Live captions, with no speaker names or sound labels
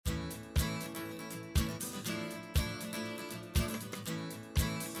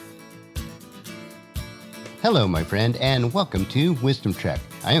Hello, my friend, and welcome to Wisdom Trek.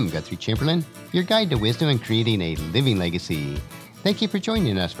 I am Guthrie Chamberlain, your guide to wisdom and creating a living legacy. Thank you for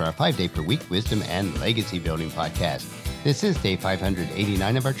joining us for our 5-day per week wisdom and legacy building podcast. This is day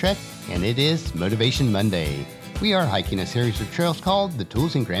 589 of our trek, and it is Motivation Monday. We are hiking a series of trails called the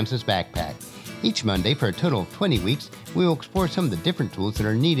Tools in Gramps' Backpack. Each Monday, for a total of 20 weeks, we will explore some of the different tools that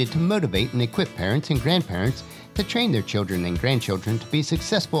are needed to motivate and equip parents and grandparents to train their children and grandchildren to be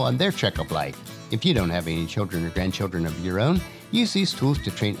successful on their trek of life. If you don't have any children or grandchildren of your own, use these tools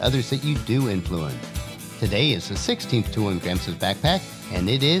to train others that you do influence. Today is the 16th tool in Gramps' Backpack, and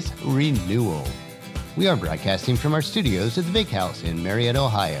it is renewal. We are broadcasting from our studios at the Big House in Marietta,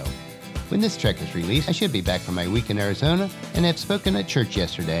 Ohio. When this trek is released, I should be back from my week in Arizona and have spoken at church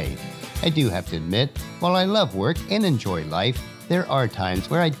yesterday. I do have to admit, while I love work and enjoy life, there are times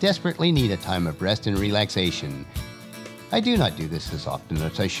where I desperately need a time of rest and relaxation. I do not do this as often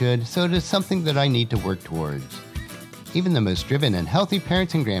as I should, so it is something that I need to work towards. Even the most driven and healthy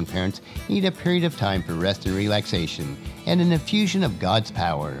parents and grandparents need a period of time for rest and relaxation and an infusion of God's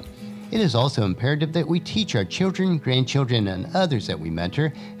power. It is also imperative that we teach our children, grandchildren, and others that we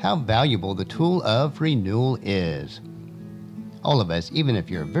mentor how valuable the tool of renewal is. All of us, even if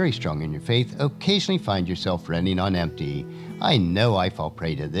you're very strong in your faith, occasionally find yourself running on empty. I know I fall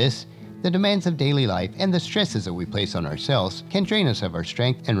prey to this. The demands of daily life and the stresses that we place on ourselves can drain us of our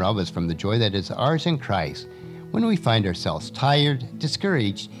strength and rob us from the joy that is ours in Christ. When we find ourselves tired,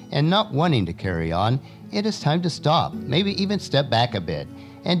 discouraged, and not wanting to carry on, it is time to stop, maybe even step back a bit,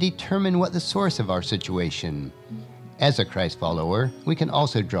 and determine what the source of our situation. As a Christ follower, we can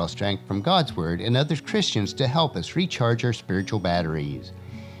also draw strength from God's Word and other Christians to help us recharge our spiritual batteries.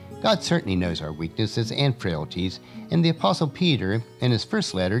 God certainly knows our weaknesses and frailties, and the Apostle Peter, in his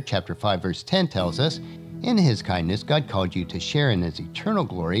first letter, chapter 5, verse 10, tells us, "In his kindness, God called you to share in his eternal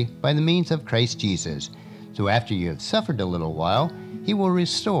glory by the means of Christ Jesus. So after you have suffered a little while, he will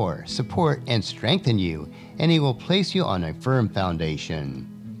restore, support, and strengthen you, and he will place you on a firm foundation."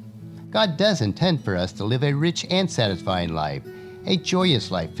 God does intend for us to live a rich and satisfying life, a joyous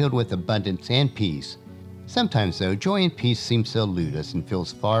life filled with abundance and peace. Sometimes, though, joy and peace seem to elude us and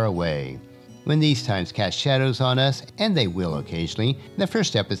feels far away. When these times cast shadows on us, and they will occasionally, the first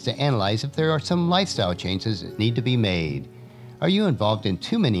step is to analyze if there are some lifestyle changes that need to be made. Are you involved in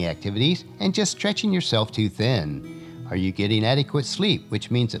too many activities and just stretching yourself too thin? Are you getting adequate sleep,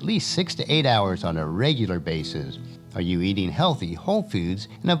 which means at least 6 to 8 hours on a regular basis? Are you eating healthy, whole foods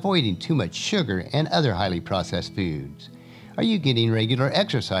and avoiding too much sugar and other highly processed foods? Are you getting regular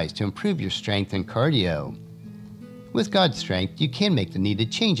exercise to improve your strength and cardio? With God's strength, you can make the needed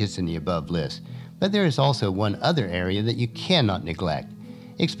changes in the above list, but there is also one other area that you cannot neglect,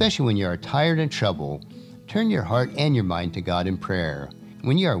 especially when you are tired and troubled. Turn your heart and your mind to God in prayer.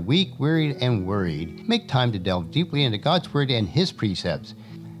 When you are weak, wearied, and worried, make time to delve deeply into God's Word and His precepts.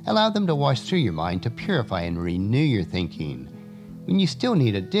 Allow them to wash through your mind to purify and renew your thinking. When you still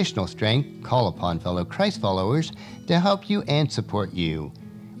need additional strength, call upon fellow Christ followers to help you and support you.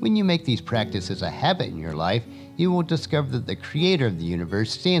 When you make these practices a habit in your life, you will discover that the Creator of the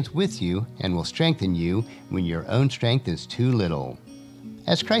universe stands with you and will strengthen you when your own strength is too little.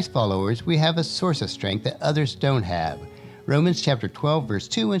 As Christ followers, we have a source of strength that others don't have. Romans chapter 12, verse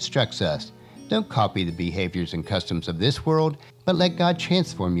 2 instructs us, "Don't copy the behaviors and customs of this world, but let God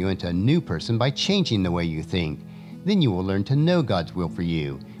transform you into a new person by changing the way you think. Then you will learn to know God's will for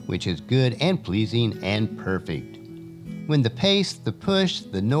you, which is good and pleasing and perfect." When the pace, the push,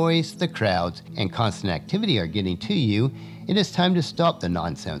 the noise, the crowds, and constant activity are getting to you, it is time to stop the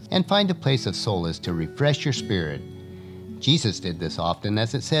nonsense and find a place of solace to refresh your spirit. Jesus did this often,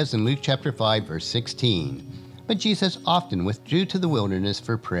 as it says in Luke chapter 5, verse 16. But Jesus often withdrew to the wilderness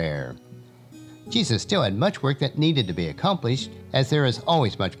for prayer. Jesus still had much work that needed to be accomplished, as there is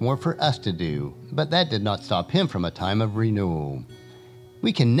always much more for us to do, but that did not stop him from a time of renewal.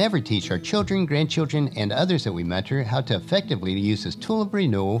 We can never teach our children, grandchildren, and others that we mentor how to effectively use this tool of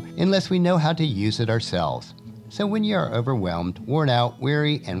renewal unless we know how to use it ourselves. So when you are overwhelmed, worn out,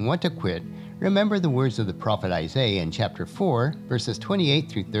 weary, and want to quit, remember the words of the prophet Isaiah in chapter 4, verses 28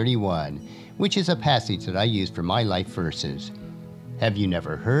 through 31, which is a passage that I use for my life verses. "Have you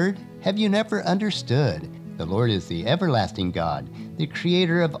never heard? Have you never understood? The Lord is the everlasting God, the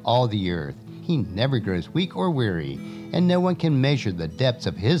creator of all the earth. He never grows weak or weary, and no one can measure the depths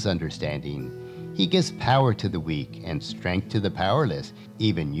of his understanding. He gives power to the weak and strength to the powerless.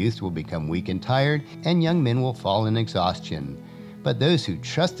 Even youths will become weak and tired, and young men will fall in exhaustion. But those who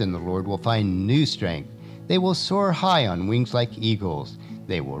trust in the Lord will find new strength. They will soar high on wings like eagles.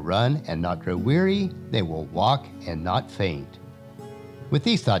 They will run and not grow weary. They will walk and not faint." With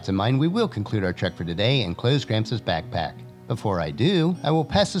these thoughts in mind, we will conclude our trek for today and close Gramps' backpack. Before I do, I will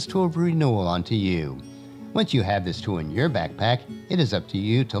pass this tool of renewal on to you. Once you have this tool in your backpack, it is up to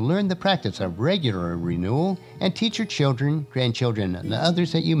you to learn the practice of regular renewal and teach your children, grandchildren, and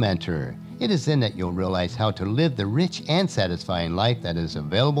others that you mentor. It is then that you'll realize how to live the rich and satisfying life that is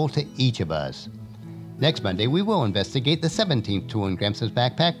available to each of us. Next Monday, we will investigate the 17th tool in Gramps'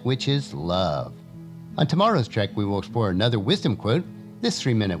 backpack, which is love. On tomorrow's trek, we will explore another wisdom quote. This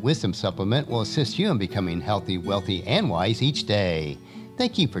 3-minute wisdom supplement will assist you in becoming healthy, wealthy, and wise each day.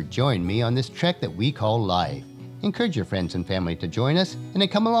 Thank you for joining me on this trek that we call life. Encourage your friends and family to join us and then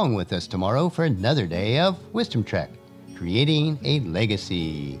come along with us tomorrow for another day of Wisdom Trek, creating a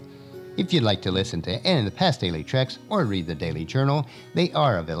legacy. If you'd like to listen to any of the past daily treks or read the daily journal, they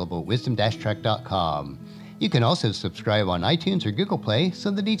are available at wisdom-trek.com. You can also subscribe on iTunes or Google Play so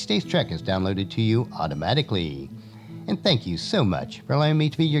that each day's trek is downloaded to you automatically. And thank you so much for allowing me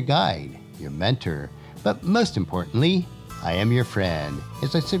to be your guide, your mentor, but most importantly, I am your friend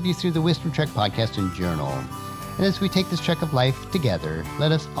as I serve you through the Wisdom Trek podcast and journal. And as we take this trek of life together,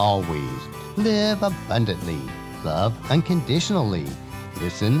 let us always live abundantly, love unconditionally,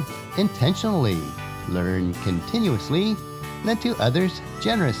 listen intentionally, learn continuously, lend to others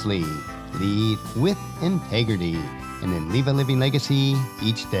generously, lead with integrity, and then leave a living legacy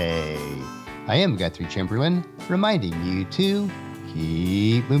each day. I am Guthrie Chamberlain, reminding you to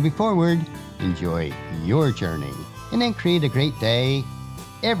keep moving forward, enjoy your journey, and then create a great day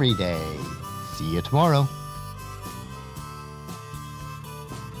every day. See you tomorrow.